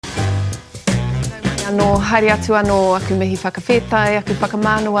No haere atu anō aku mihi whakawhetai, aku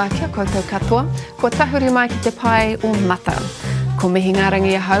whakamānua kia koutou katoa, kua tahuri mai ki te pai o Mata. Ko mihi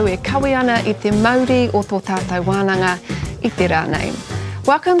ngarangi ahau e kawi ana I te Māori o tō tātou wānanga I te rānei.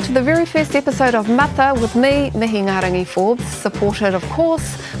 Welcome to the very first episode of Mata with me, Mihi Ngarangi Forbes, supported of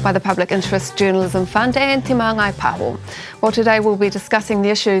course by the Public Interest Journalism Fund and Te Māngai Pāho. Well, today we'll be discussing the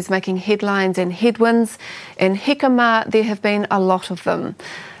issues making headlines and headwinds. In Hikama, there have been a lot of them.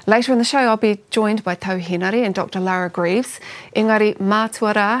 Later in the show, I'll be joined by Tau Henare and Dr. Lara Greaves. Engari,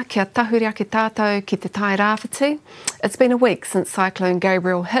 mātua rā, kia tahuri ake tātou ki te tai rāwhiti. It's been a week since Cyclone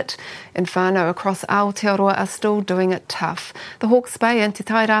Gabriel hit, and whānau across Aotearoa are still doing it tough. The Hawke's Bay and Te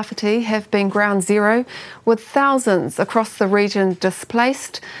Tai Rāwhiti have been ground zero, with thousands across the region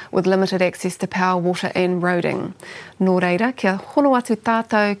displaced, with limited access to power, water and roading. Nō reira, kia hono atu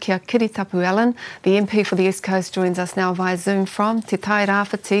tātou kia Kiritapu Allen, the MP for the East Coast, joins us now via Zoom from Te Tai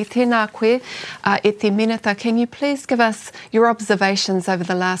Rāwhiti. Tēnā koe, e te minata. Can you please give us your observations over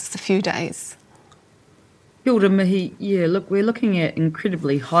the last few days? Kia ora mihi. Yeah, look, we're looking at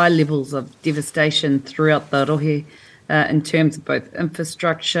incredibly high levels of devastation throughout the rohe in terms of both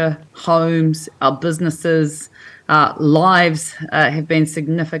infrastructure, homes, our businesses, lives have been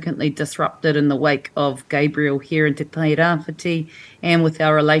significantly disrupted in the wake of Gabriel here in Te Tai Rāwhiti and with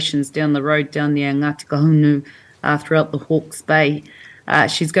our relations down the road down there in Ngāti Kahunu throughout the Hawke's Bay.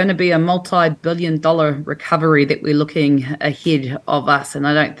 She's going to be a multi-billion-dollar recovery that we're looking ahead of us, and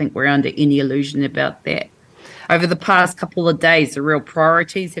I don't think we're under any illusion about that. Over the past couple of days, the real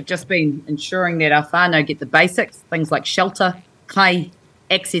priorities have just been ensuring that our whānau get the basics, things like shelter, kai,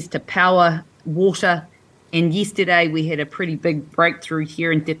 access to power, water. And yesterday we had a pretty big breakthrough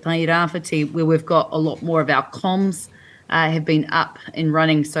here in Te Tai Rāwhiti where we've got a lot more of our comms have been up and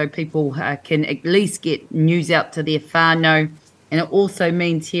running so people can at least get news out to their whānau. And it also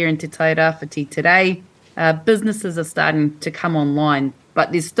means here in Te Tai Rāwhiti today, businesses are starting to come online.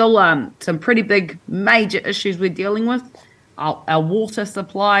 But there's still some pretty big major issues we're dealing with. Our water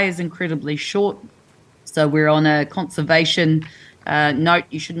supply is incredibly short. So we're on a conservation note.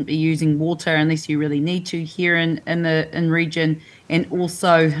 You shouldn't be using water unless you really need to here in region. And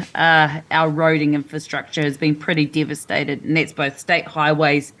also our roading infrastructure has been pretty devastated. And that's both state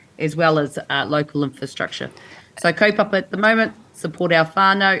highways as well as local infrastructure. So kaupapa at the moment, support our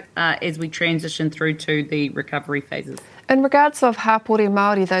whānau as we transition through to the recovery phases. In regards of Hapori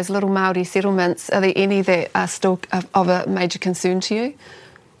Māori, those little Māori settlements, are there any that are still of a major concern to you?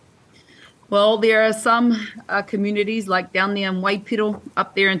 Well, there are some communities like down there in Waipiro,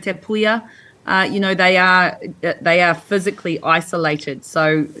 up there in Te Puia. They are physically isolated.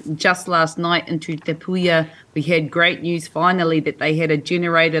 So just last night into Te Puia, we had great news finally that they had a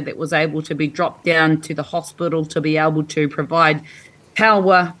generator that was able to be dropped down to the hospital to be able to provide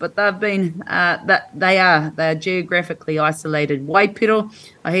power, but they've been they are geographically isolated. Waipiro,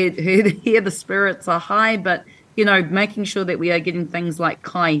 I hear the spirits are high, but making sure that we are getting things like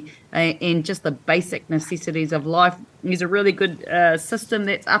kai and just the basic necessities of life is a really good system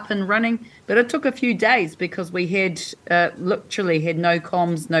that's up and running. But it took a few days because we had literally had no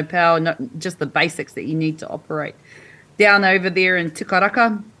comms, no power, just the basics that you need to operate. Down over there in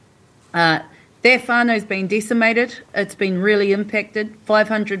Tukaraka, their whānau's been decimated. It's been really impacted.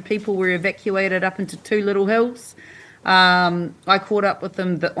 500 people were evacuated up into Two Little Hills. I caught up with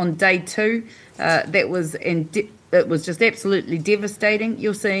them on day 2. It was just absolutely devastating.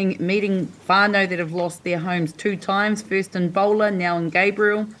 You're meeting whānau that have lost their homes 2 times, first in Bola, now in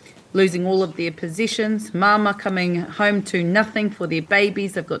Gabriel, losing all of their possessions. Mama coming home to nothing for their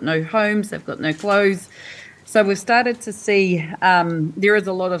babies. They've got no homes, they've got no clothes. So we've started to see there is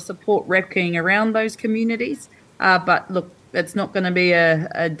a lot of support wrapping around those communities. But look, it's not going to be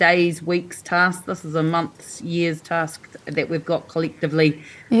a day's, week's task. This is a month's, year's task that we've got collectively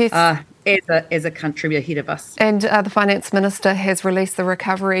as a country ahead of us. And the Finance Minister has released the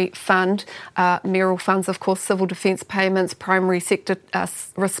Recovery Fund, mayoral funds, of course, civil defence payments, primary sector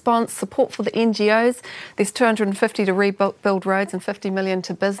response, support for the NGOs. There's 250 to rebuild roads and 50 million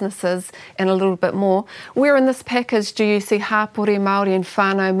to businesses and a little bit more. Where in this package do you see Hapori Māori and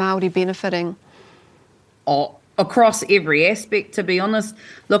whānau Māori benefiting? Across every aspect, to be honest.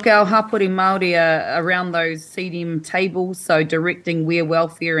 Look, our Hapori Māori are around those CDM tables, so directing where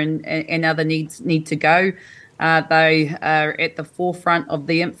welfare and other needs need to go. They are at the forefront of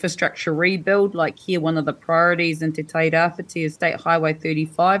the infrastructure rebuild, like here one of the priorities in Te Tai Rāwhiti is State Highway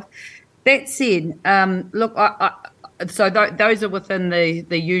 35. That said, look, those are within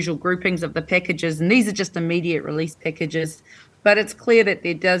the usual groupings of the packages, and these are just immediate release packages. But it's clear that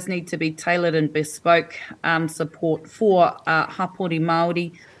there does need to be tailored and bespoke support for hapori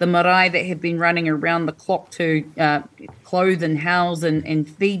Māori, the marae that have been running around the clock to clothe and house and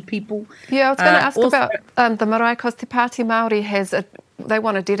feed people. Yeah, I was going to ask about the marae, because Te Pāti Māori they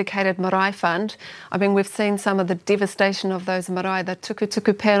want a dedicated marae fund. I mean, we've seen some of the devastation of those marae, the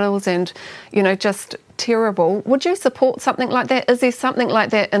tukutuku panels and, just terrible. Would you support something like that? Is there something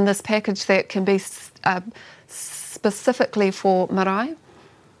like that in this package that can be specifically for marae?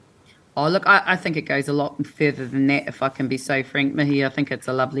 Oh, look, I think it goes a lot further than that, if I can be so frank, Mihi. I think it's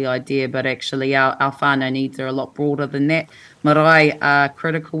a lovely idea, but actually our whānau needs are a lot broader than that. Marae are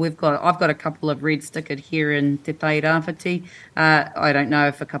critical. I've got a couple of red stickered here in Te Tai Rāwhiti. I don't know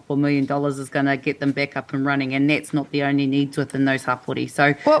if a couple of $1 million is going to get them back up and running, and that's not the only needs within those hapori.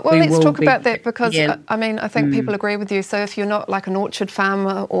 So well let's talk about that, because I think people agree with you. So if you're not like an orchard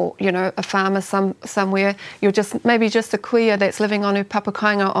farmer or a farmer somewhere, you're just a kuia that's living on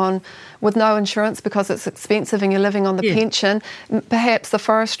upapakainga with no insurance because it's expensive, and you're living on the pension. Perhaps the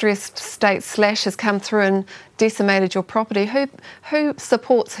forestry estate slash has come through and decimated your property. Who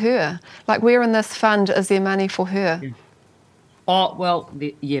supports her? Like, where in this fund is there money for her? Yeah. Oh, well,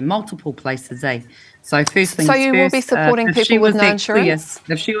 multiple places, eh? So first things first. So you will be supporting people with no insurance?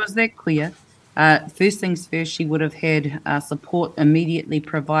 If she was that clear, first things first, she would have had support immediately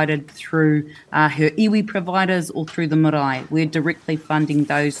provided through her iwi providers or through the marae. We're directly funding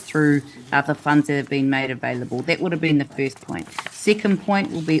those through the funds that have been made available. That would have been the first point. Second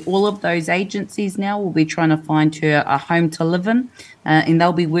point will be all of those agencies now will be trying to find her a home to live in. And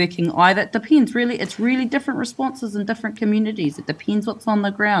they'll be working either, it depends really, it's really different responses in different communities. It depends what's on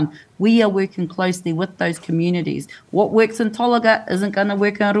the ground. We are working closely with those communities. What works in Tolaga isn't going to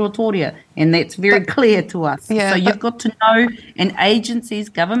work in Ruatoria, and that's very clear to us. So you've got to know,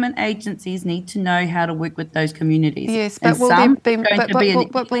 and government agencies need to know how to work with those communities. Yes, but will there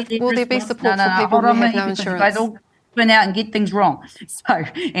be support for people who have no insurance? Spin out and get things wrong. So,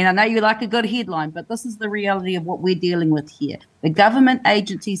 and I know you like a good headline, but this is the reality of what we're dealing with here. The government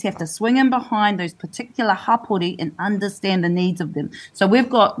agencies have to swing in behind those particular hapori and understand the needs of them. So I've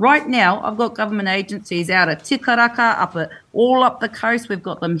got government agencies out at Tikaraka, all up the coast. We've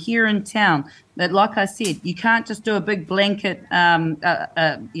got them here in town. But like I said, you can't just do a big blanket,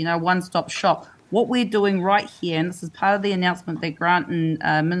 one-stop shop. What we're doing right here, and this is part of the announcement that Grant and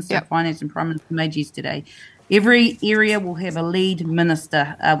Minister of Finance and Prime Minister made yesterday, every area will have a lead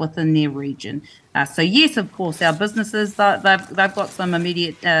minister within their region. So yes, of course, our businesses, they've got some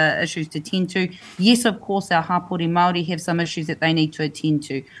immediate issues to tend to. Yes, of course, our hapori Māori have some issues that they need to attend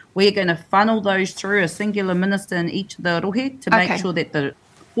to. We're going to funnel those through a singular minister in each of the rohe to make sure that the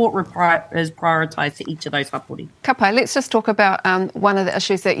support is prioritised to each of those hapori. Kapai, let's just talk about one of the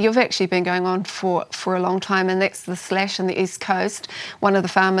issues that you've actually been going on for a long time, and that's the slash in the East Coast. One of the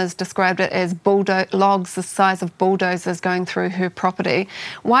farmers described it as logs the size of bulldozers going through her property.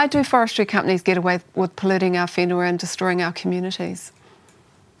 Why do forestry companies get away with polluting our whenua and destroying our communities?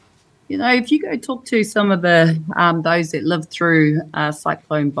 If you go talk to some of the those that lived through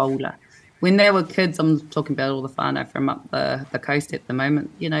Cyclone Boulder, when they were kids, I'm talking about all the whānau from up the coast at the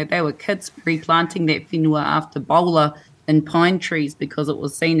moment, they were kids replanting that whenua after bowler in pine trees because it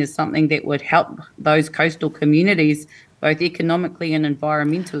was seen as something that would help those coastal communities both economically and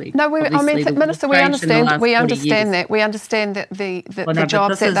environmentally. No, Minister, we understand that. We understand that the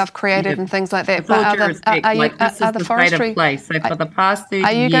jobs that they've created and things like that. But are the forestry? So for the past 30 years,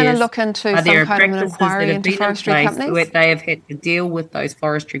 are you going to look into some kind of an inquiry into forestry companies? Where they have had to deal with those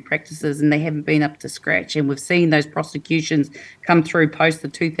forestry practices and they haven't been up to scratch, and we've seen those prosecutions come through post the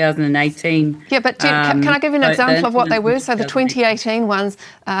 2018. Yeah, but can I give you an example of what they were? So the 2018 ones,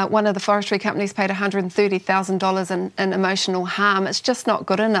 one of the forestry companies paid $130,000 in emotional harm. It's just not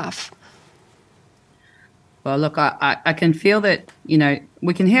good enough. Well, look, I can feel that,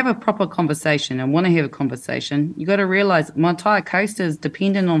 we can have a proper conversation and want to have a conversation. You got to realise my entire coast is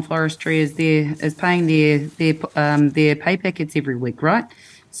dependent on forestry as paying their pay packets every week, right?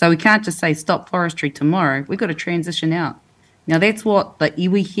 So we can't just say stop forestry tomorrow. We've got to transition out. Now, that's what the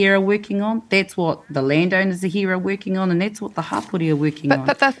iwi here are working on. That's what the landowners here are working on, and that's what the hapori are working on.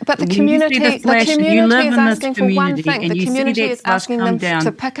 But the community is asking for one thing. The community is asking them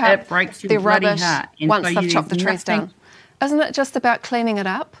to pick up their rubbish once they've chopped the trees down. Isn't it just about cleaning it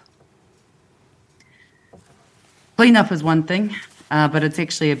up? Clean up is one thing, but it's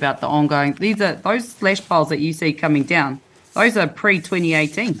actually about the ongoing. Those slash piles that you see coming down. Those are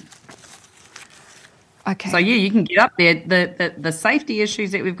pre-2018. Okay. So, yeah, you can get up there. The safety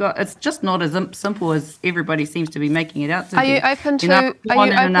issues that we've got, it's just not as simple as everybody seems to be making it out to be. Are you open to Can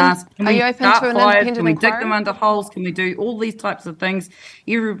we an independent Can we dig inquiry? them under holes? Can we do all these types of things?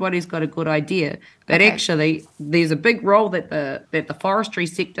 Everybody's got a good idea. But actually, there's a big role that the forestry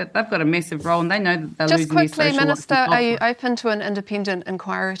sector, they've got a massive role, and they know that they're Just losing their quickly, social Minister, license. are you open to an independent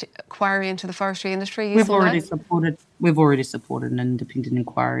inquiry into the forestry industry? Yes We've or no? already supported an independent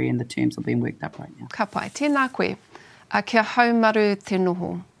inquiry, and the terms are being worked up right now. Ka pai, tēnā koe. Kia haumaru te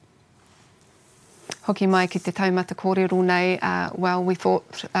noho. Hoki mai ki te taumata kōrero nei, well, we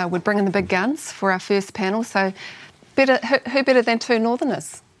thought we'd bring in the big guns for our first panel, so who better than two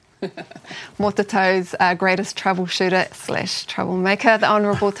Northerners? Motato's greatest troubleshooter / troublemaker, the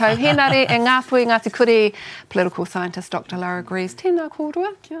Honourable Tau Henare, e Ngāpui Ngāti Kuri, political scientist Dr. Lara Greaves. Tēnā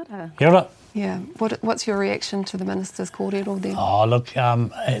kōrua. Kia ora. Kia ora. Yeah, what's your reaction to the Minister's kōrero then? Oh, look,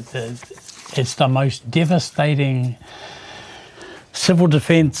 it's the most devastating civil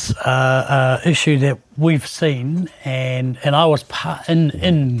defence issue that we've seen, and I was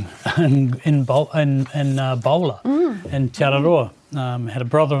in Bowler, in Te Araroa. Had a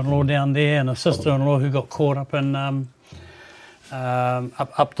brother-in-law down there and a sister-in-law who got caught up in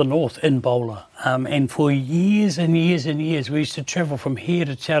up the north in Bowler. And for years and years and years, we used to travel from here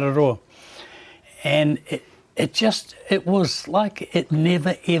to Te Araroa. And it was like it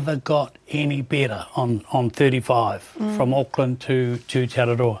never ever got any better on 35 from Auckland to Te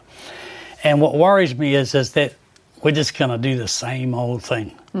Araroa. And what worries me is that we're just going to do the same old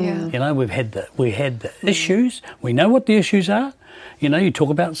thing. Yeah. You know, we had the issues. We know what the issues are. You know, you talk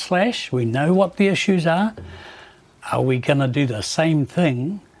about slash. We know what the issues are. Are we going to do the same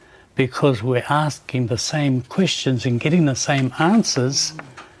thing because we're asking the same questions and getting the same answers?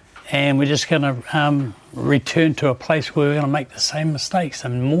 And we're just going to return to a place where we're going to make the same mistakes,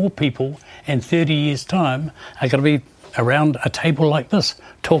 and more people in 30 years' time are going to be around a table like this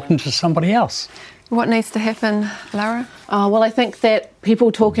talking to somebody else. What needs to happen, Lara? Well, I think that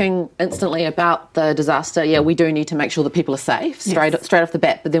people talking instantly about the disaster, yeah, we do need to make sure that people are safe straight off the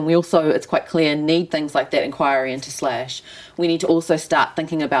bat. But then we also, it's quite clear, need things like that inquiry into slash. We need to also start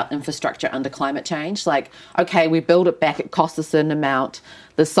thinking about infrastructure under climate change. Like, okay, we build it back, it costs a certain amount.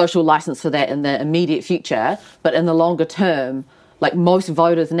 There's social license for that in the immediate future. But in the longer term, like most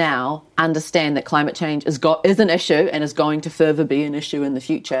voters now understand that climate change is an issue and is going to further be an issue in the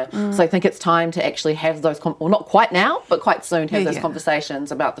future. So I think it's time to actually have those, well, not quite now, but quite soon have those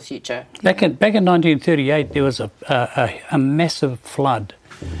conversations about the future. Back in 1938, there was a massive flood,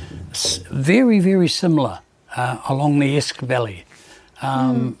 very, very similar along the Esk Valley.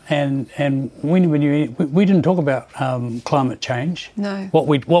 And when we didn't talk about climate change. No. What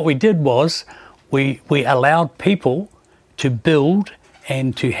we did was we allowed people to build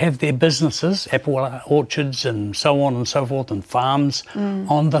and to have their businesses, apple orchards and so on and so forth, and farms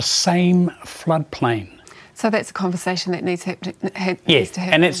on the same floodplain. So that's a conversation that needs to happen.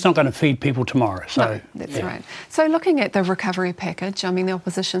 And it's not going to feed people tomorrow. So no, that's right. So looking at the recovery package, I mean, the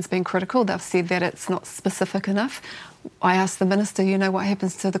opposition's been critical. They've said that it's not specific enough. I asked the Minister, you know, what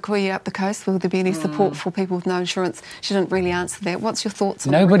happens to the kuia up the coast? Will there be any support for people with no insurance? She didn't really answer that. What's your thoughts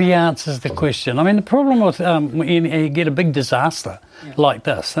on Nobody answers the question. I mean, the problem with when you get a big disaster like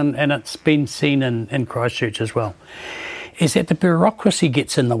this, and it's been seen in Christchurch as well, is that the bureaucracy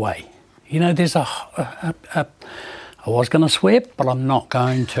gets in the way. You know, there's I was going to swear, but I'm not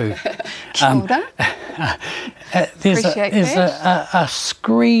going to. There's a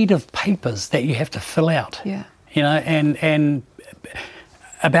screed of papers that you have to fill out. Yeah. You know, and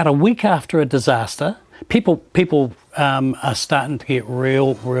about a week after a disaster, people are starting to get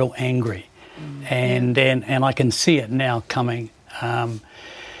real angry, and I can see it now coming.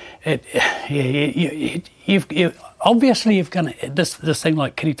 Obviously, you've going to this thing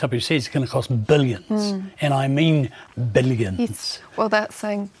like Kiritapu says is going to cost billions, and I mean billions. Yes. Well, that's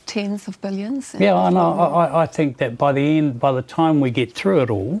saying tens of billions. Yeah, I know. I think that by the time we get through it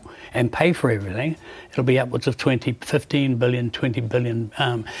all and pay for everything, it'll be upwards of 15 billion, 20 billion.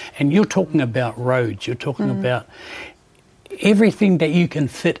 And you're talking about roads. You're talking about everything that you can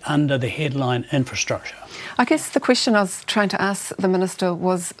fit under the headline infrastructure. I guess the question I was trying to ask the Minister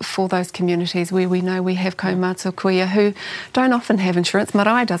was for those communities where we know we have kaumātua kuia who don't often have insurance.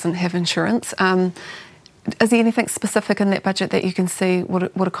 Marae doesn't have insurance. Is there anything specific in that budget that you can see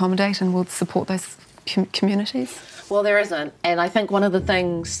would accommodate and would support those communities? Well, there isn't. And I think one of the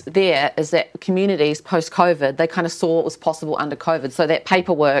things there is that communities post-COVID, they kind of saw what was possible under COVID. So that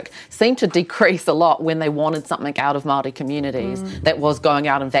paperwork seemed to decrease a lot when they wanted something out of Māori communities that was going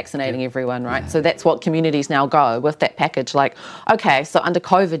out and vaccinating everyone, right? So that's what communities now go with that package. Like, okay, so under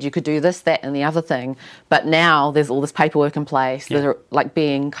COVID, you could do this, that, and the other thing. But now there's all this paperwork in place that are like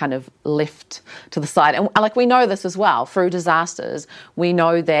being kind of left to the side. And like we know this as well through disasters. We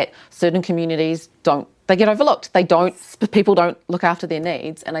know that certain communities they get overlooked. People don't look after their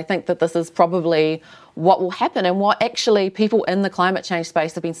needs. And I think that this is probably what will happen, and what actually people in the climate change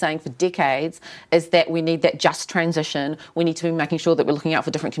space have been saying for decades is that we need that just transition. We need to be making sure that we're looking out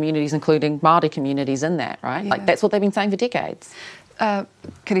for different communities, including Māori communities in that, right? Like that's what they've been saying for decades.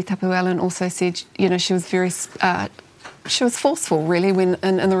 Kiritapu Allen also said, she was very... she was forceful, really, when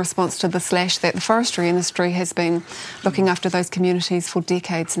in the response to the slash that the forestry industry has been looking after those communities for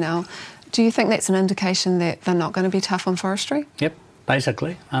decades now. Do you think that's an indication that they're not going to be tough on forestry? Yep,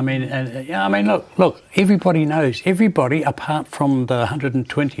 basically. I mean, look. Everybody knows. Everybody, apart from the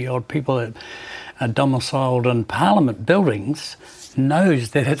 120-odd people that are domiciled in Parliament buildings,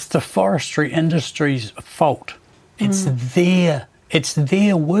 knows that it's the forestry industry's fault. It's their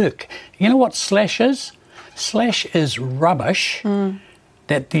work. You know what slash is? Slash is rubbish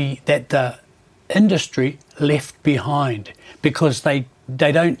that the industry left behind because they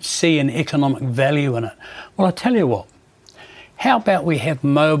don't see an economic value in it. Well, I tell you what, how about we have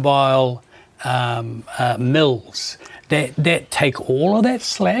mobile mills that take all of that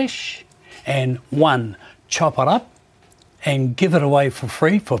slash and, one, chop it up and give it away for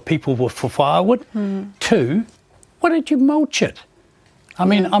free for people for firewood. Two, why don't you mulch it? I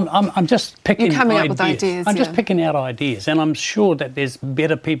mean, I'm just picking You're coming up with ideas. I'm just picking out ideas, and I'm sure that there's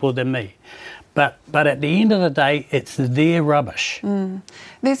better people than me. But at the end of the day, it's their rubbish.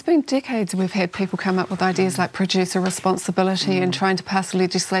 There's been decades we've had people come up with ideas like producer responsibility and trying to pass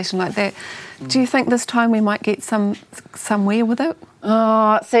legislation like that. Do you think this time we might get somewhere with it?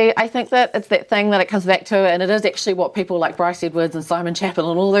 See, I think that it's that thing that it comes back to, and it is actually what people like Bryce Edwards and Simon Chappell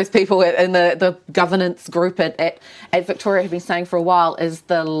and all those people in the governance group at Victoria have been saying for a while, is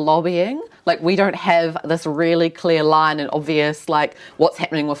the lobbying. Like, we don't have this really clear line and obvious, like, what's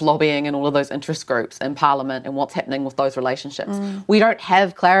happening with lobbying and all of those interest groups in Parliament and what's happening with those relationships. We don't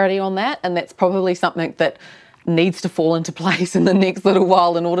have clarity on that, and that's probably something that needs to fall into place in the next little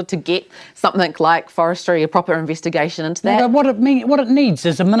while in order to get something like forestry, a proper investigation into that. What it needs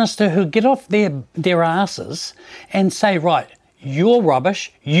is a minister who get off their asses and say, right, you're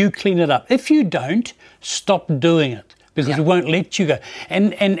rubbish, you clean it up. If you don't, stop doing it, because we won't let you go.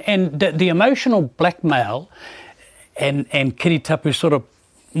 And the emotional blackmail and Kiritapu sort of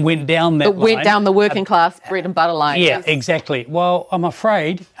went down that line. It went down the working class bread and butter line. Yeah, exactly. Well, I'm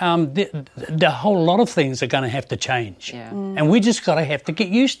afraid the whole lot of things are going to have to change. Yeah. And we just got to have to get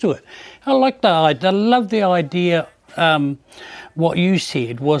used to it. I love the idea. What you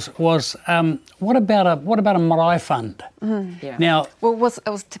said was what about a marae fund? Yeah. Now, well, it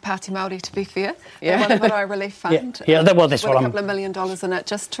was Te Pāti Māori, to be fair. The marae relief fund. That's what with a couple of $1 million in it,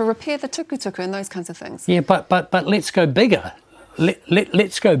 just to repair the tukutuku and those kinds of things. Yeah, but let's go bigger.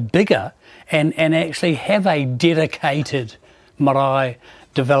 Let's go bigger and actually have a dedicated marae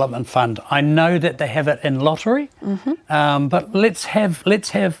development fund. I know that they have it in lottery, but let's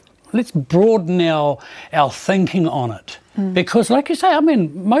broaden our thinking on it. Because, like you say, I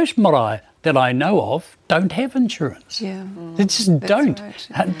mean, most marae that I know of don't have insurance. Yeah. They just don't.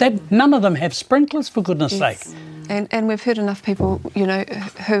 Right. None of them have sprinklers, for goodness sake. And we've heard enough people,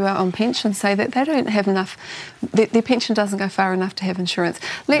 who are on pension say that they don't have enough, their pension doesn't go far enough to have insurance.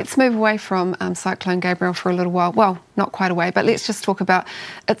 Let's move away from Cyclone Gabrielle for a little while. Well, not quite away, but let's just talk about,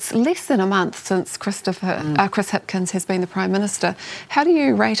 it's less than a month since Chris Hipkins has been the Prime Minister. How do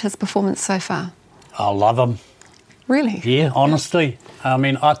you rate his performance so far? I love him. Really? Yeah, honestly. I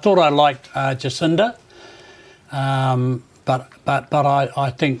mean, I thought I liked Jacinda. But I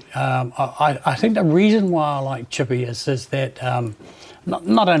think I think the reason why I like Chippy is that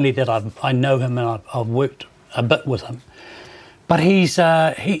not only that I know him and I've worked a bit with him, but he's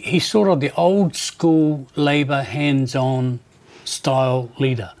sort of the old school Labour hands-on style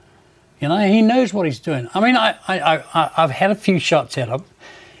leader. He knows what he's doing. I mean, I've had a few shots at him,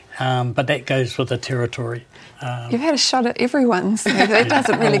 but that goes with the territory. You've had a shot at everyone, so that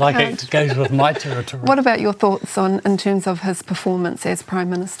doesn't really count. It goes with my territory. What about your thoughts in terms of his performance as Prime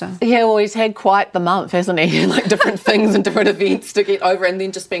Minister? Yeah, well, he's had quite the month, hasn't he? Like different things and different events to get over, and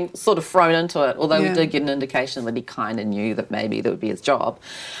then just being sort of thrown into it, although we did get an indication that he kind of knew that maybe that would be his job.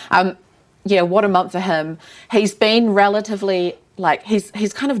 What a month for him. He's been relatively like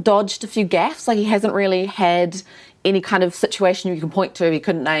he's kind of dodged a few gaffes. Like he hasn't really had any kind of situation you can point to. He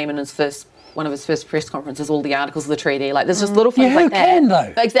couldn't name in one of his first press conferences all the articles of the treaty. Like there's just little things like that. Who can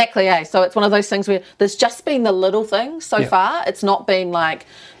though? Exactly, yeah. So it's one of those things where there's just been the little things so far. It's not been like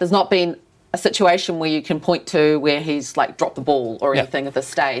there's not been a situation where you can point to where he's like dropped the ball or anything at this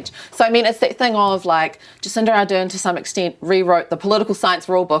stage. So I mean, it's that thing of like Jacinda Ardern to some extent rewrote the political science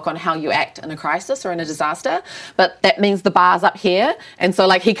rule book on how you act in a crisis or in a disaster, but that means the bar's up here, and so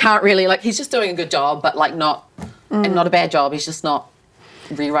like he can't really like he's just doing a good job, but like not and not a bad job. He's just not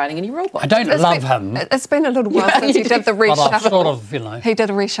rewriting any rule book. I don't love him. It's been a little while since he did the But I've reshuffle. sort of, you know. He did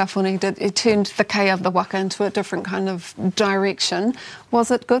a reshuffle and he turned the K of the Waka into a different kind of direction.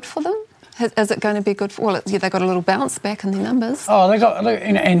 Was it good for them? Is it going to be good for... Well, they got a little bounce back in their numbers. Oh,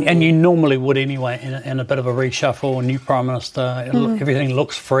 and you normally would anyway in a bit of a reshuffle, a new Prime Minister, everything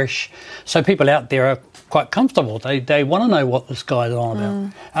looks fresh. So people out there are quite comfortable. They want to know what this guy's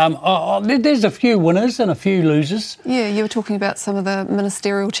on about. There's a few winners and a few losers. Yeah, you were talking about some of the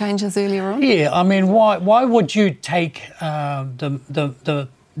ministerial changes earlier on. Yeah, I mean, why would you take the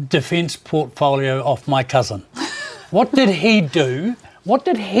defence portfolio off my cousin? What did he do? What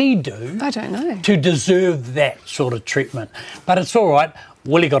did he do? I don't know. To deserve that sort of treatment? But it's all right.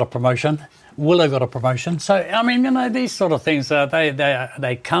 Willie got a promotion. Willow got a promotion. So, I mean, you know, these sort of things,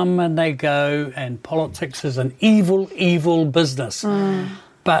 they come and they go, and politics is an evil, evil business.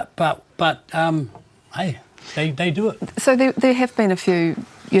 But hey, they do it. So there have been a few,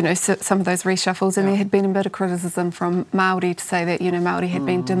 you know, some of those reshuffles, and there had been a bit of criticism from Māori to say that, you know, Māori had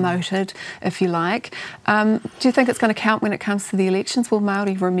been demoted, if you like. Do you think it's going to count when it comes to the elections? Will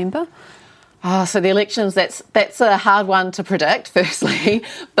Māori remember? Oh, so the elections, that's a hard one to predict, firstly.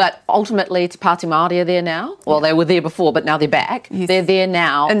 But ultimately, Te Pāti Māori are there now. Well, they were there before, but now they're back. Yes. They're there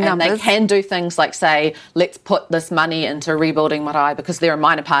now, In and numbers. they can do things like say, let's put this money into rebuilding marae, because they're a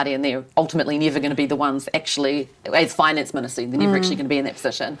minor party and they're ultimately never going to be the ones actually, as finance minister, they're never actually going to be in that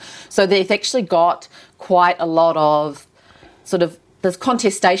position. So they've actually got quite a lot of sort of, there's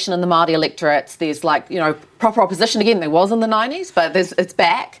contestation in the Māori electorates. There's like, you know, proper opposition again. There was in the 90s, but it's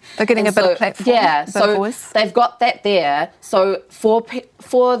back. They're getting And a bit of platform, Yeah, a bit so of voice. they've got that there. So for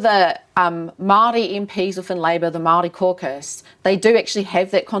the Māori MPs within Labour, the Māori caucus, they do actually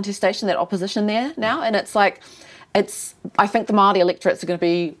have that contestation, that opposition there now, and it's like, I think the Māori electorates are going to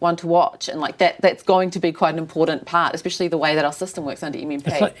be one to watch, and like that's going to be quite an important part, especially the way that our system works under MMP.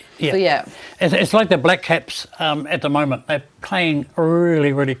 It's like, So yeah. It's like the Black Caps at the moment. They're playing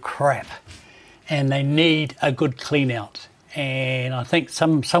really, really crap, and they need a good clean out. And I think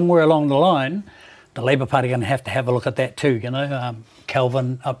somewhere along the line, the Labour Party are going to have a look at that too. You know,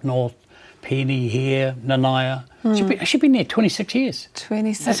 Calvin up north, Penny here, Nanaya. She's been there 26 years.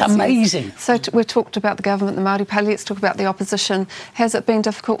 26 That's years. amazing. So we've talked about the government, the Māori Party. Let's talk about the opposition. Has it been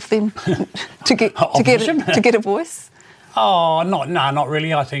difficult for them to get a voice? Oh, not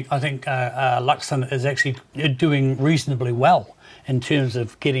really. I think Luxon is actually doing reasonably well in terms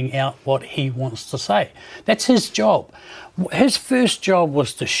of getting out what he wants to say. That's his job. His first job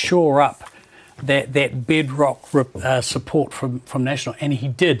was to shore up that bedrock support from National, and he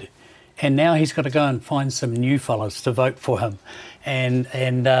did. And now he's got to go and find some new fellas to vote for him, and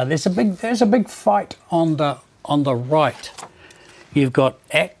there's a big fight on the right. You've got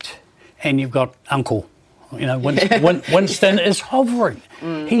ACT and you've got Uncle. You know, Winston is hovering.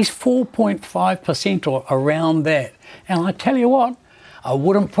 He's 4.5% or around that. And I tell you what, I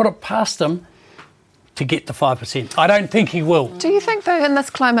wouldn't put it past him to get to 5%. I don't think he will. Do you think, though, in this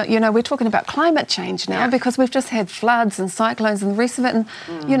climate, you know, we're talking about climate change now because we've just had floods and cyclones and the rest of it, and,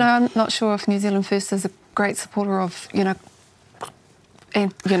 you know, I'm not sure if New Zealand First is a great supporter of, doing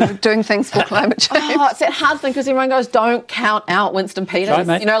things for climate change. Oh, it's that hard thing because everyone goes, don't count out Winston Peters. Right,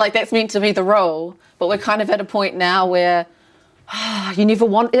 mate. You know, like that's meant to be the rule. But we're kind of at a point now where you never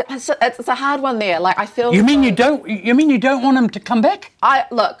want it. It's a hard one there. Like I feel. You mean you don't want him to come back?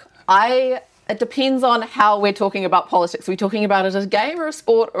 It depends on how we're talking about politics. Are we talking about it as a game or a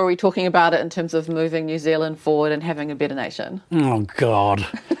sport, or are we talking about it in terms of moving New Zealand forward and having a better nation? Oh, God.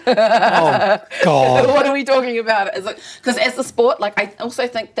 Oh, God. What are we talking about? Because as a sport, like I also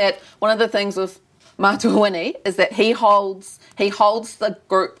think that one of the things with Matuawini is that he holds the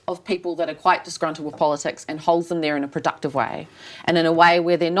group of people that are quite disgruntled with politics and holds them there in a productive way, and in a way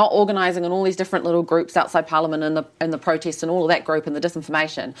where they're not organising in all these different little groups outside Parliament and the protests and all of that group and the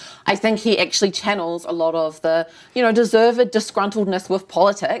disinformation. I think he actually channels a lot of the deserved disgruntledness with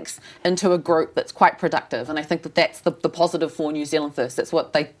politics into a group that's quite productive, and I think that that's the positive for New Zealand First. That's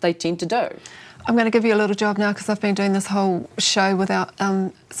what they tend to do. I'm going to give you a little job now because I've been doing this whole show without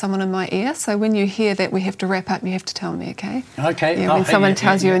someone in my ear. So when you hear that we have to wrap up, you have to tell me, okay? Okay. Yeah, when someone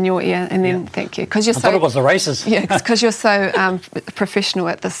tells you in your ear, and then thank you. Because you're I thought it was the races. Yeah, because you're so professional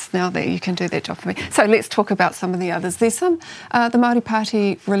at this now that you can do that job for me. So let's talk about some of the others. There's some, the Māori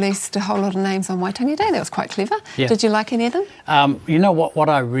Party released a whole lot of names on Waitangi Day. That was quite clever. Yeah. Did you like any of them? You know what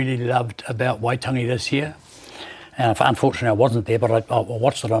I really loved about Waitangi this year? And unfortunately I wasn't there, but I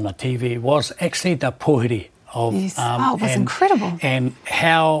watched it on the TV, was actually the pohiri of... Yes. It was incredible. And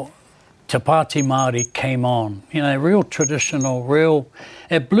how Te Pāti Māori came on. You know, real traditional, real...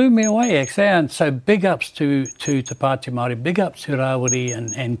 It blew me away, actually. And so big ups to Te Pāti Māori, big ups to Rawiri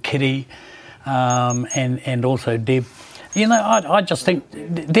and Kiri, and also Deb. You know, I just think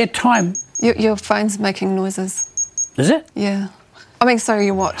their time... Your phone's making noises. Is it? Yeah. I mean, sorry,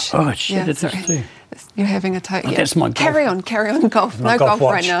 your watch. Oh, shit, yeah, it is sorry. too. You're having a Oh, that's my golf. Carry on, golf. My No golf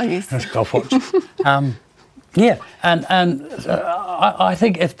watch. right now, yes. That's golf watch. Yeah, and I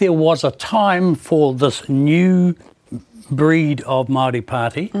think if there was a time for this new breed of Māori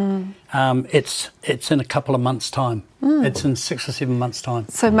Party, it's in a couple of months' time. It's in 6 or 7 months' time.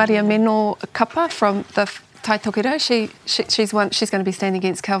 So Maria Meno Kapa from the Tai Tokiro, she's going to be standing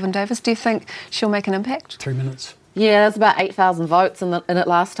against Kelvin Davis. Do you think she'll make an impact? 3 minutes. Yeah, there's about 8,000 votes in it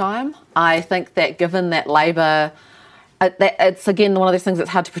last time. I think that given that Labor, it's again one of those things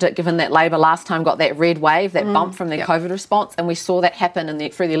that's hard to predict, given that Labor last time got that red wave, that bump from their COVID response, and we saw that happen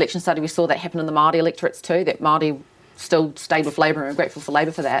through the election study. We saw that happen in the Māori electorates too, that Māori still stayed with Labor, and we're grateful for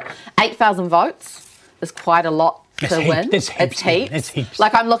Labor for that. 8,000 votes is quite a lot to win. It's heaps. It's heaps.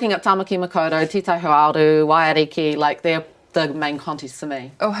 Like, I'm looking at Tamaki Makaurau, Tita Huaru, Waiariki, like they're the main contests for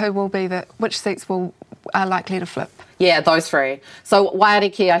me. Or who will be which seats are likely to flip? Yeah, those three. So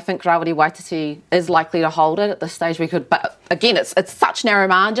Waiariki, I think Rawiri Waititi is likely to hold it at this stage. But again, it's such narrow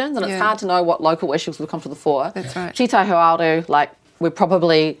margins, and it's hard to know what local issues will come to the fore. That's right. Chita Huaru,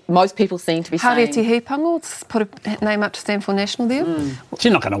 most people seem to be saying... Hareti Hipango, put a name up to stand for National there.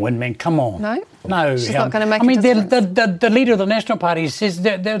 She's not going to win, man. Come on. No? She's not going to make a difference. The leader of the National Party says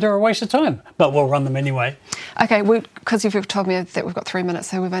they're a waste of time, but we'll run them anyway. Okay, because you've told me that we've got 3 minutes,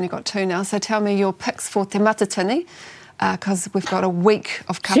 so we've only got 2 now. So tell me your picks for Te Matatini, because we've got a week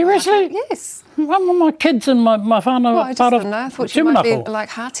of Kapahaka. Seriously? Yes. My kids and my whānau I just didn't know. I thought you might be Tumanako. like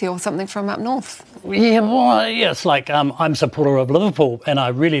Hati or something from up north. Yeah, it's like I'm a supporter of Liverpool, and I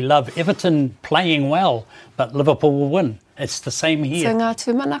really love Everton playing well, but Liverpool will win. It's the same here. So Ngā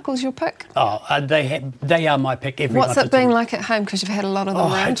Tumanaka's your pick? They are my pick every What's month. it been like at home, because you've had a lot of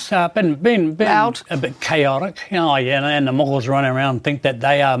them around? It's been Loud? a bit chaotic. And the Mohos running around think that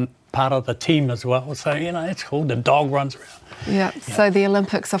they are part of the team as well. So, it's cool. The dog runs around. Yeah. So the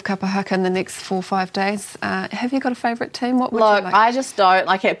Olympics of Kapahaka in the next 4 or 5 days. Have you got a favourite team? What would you like? I just don't.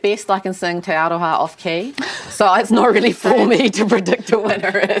 Like, at best, I can sing Te Aroha off key. So it's not really for me to predict a winner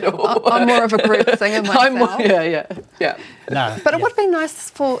at all. I'm more of a group singer myself. Yeah. No, But it would be nice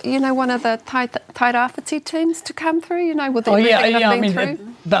for, one of the Tairāwhiti teams to come through, with the through.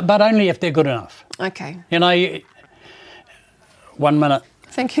 But only if they're good enough. Okay. 1 minute.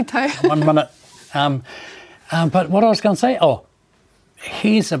 Thank you, Tay. 1 minute. But what I was going to say,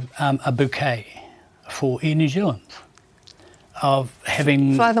 here's a bouquet for Air New Zealand of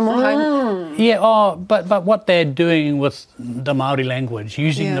having... Fly them all home. Yeah, but what they're doing with the Māori language,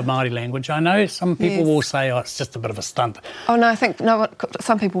 using the Māori language. I know some people will say, it's just a bit of a stunt. Oh, no, I think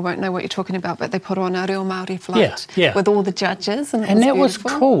some people won't know what you're talking about, but they put on a real Māori flight with all the judges. And that was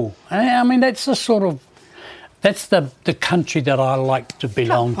cool. I mean, that's the sort of... That's the country that I like to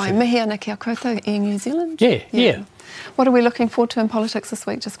belong to. Mihi ana kia koutou, Air New Zealand. Yeah. What are we looking forward to in politics this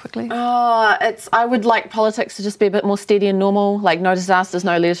week, just quickly? I would like politics to just be a bit more steady and normal, like no disasters,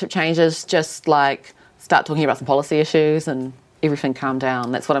 no leadership changes, just like start talking about some policy issues and everything calm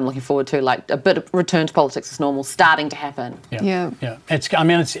down. That's what I'm looking forward to, like a bit of return to politics as normal starting to happen. Yeah.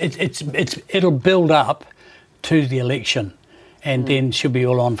 It'll build up to the election, and then she'll be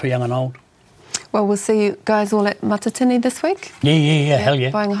all on for young and old. Well, we'll see you guys all at Matatini this week. Yeah, hell yeah.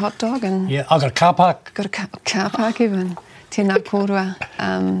 Buying a hot dog and... Yeah, I've got a car park. Got a car park even. Tēnā kōrua.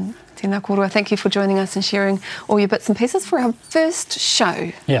 Tēnā kōrua. Thank you for joining us and sharing all your bits and pieces for our first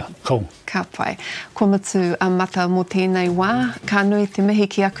show. Yeah, cool. Ka pai. Kua mutu mata mō tēnei wā. Ka nui te mihi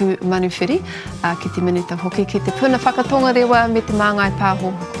ki aku manuwhiri. Ki te minita hoki. Ki te puna whakatonga rewa me te māngai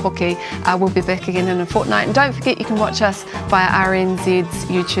pāho hoki. We'll be back again in a fortnight. And don't forget you can watch us via RNZ's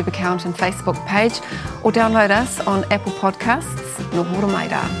YouTube account and Facebook page, or download us on Apple Podcasts. No hora mai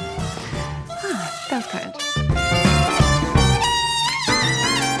rā. That was quite interesting.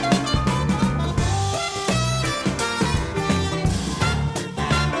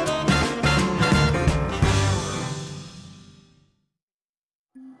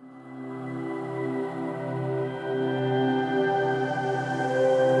 Ko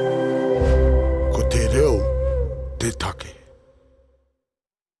te reo, te take.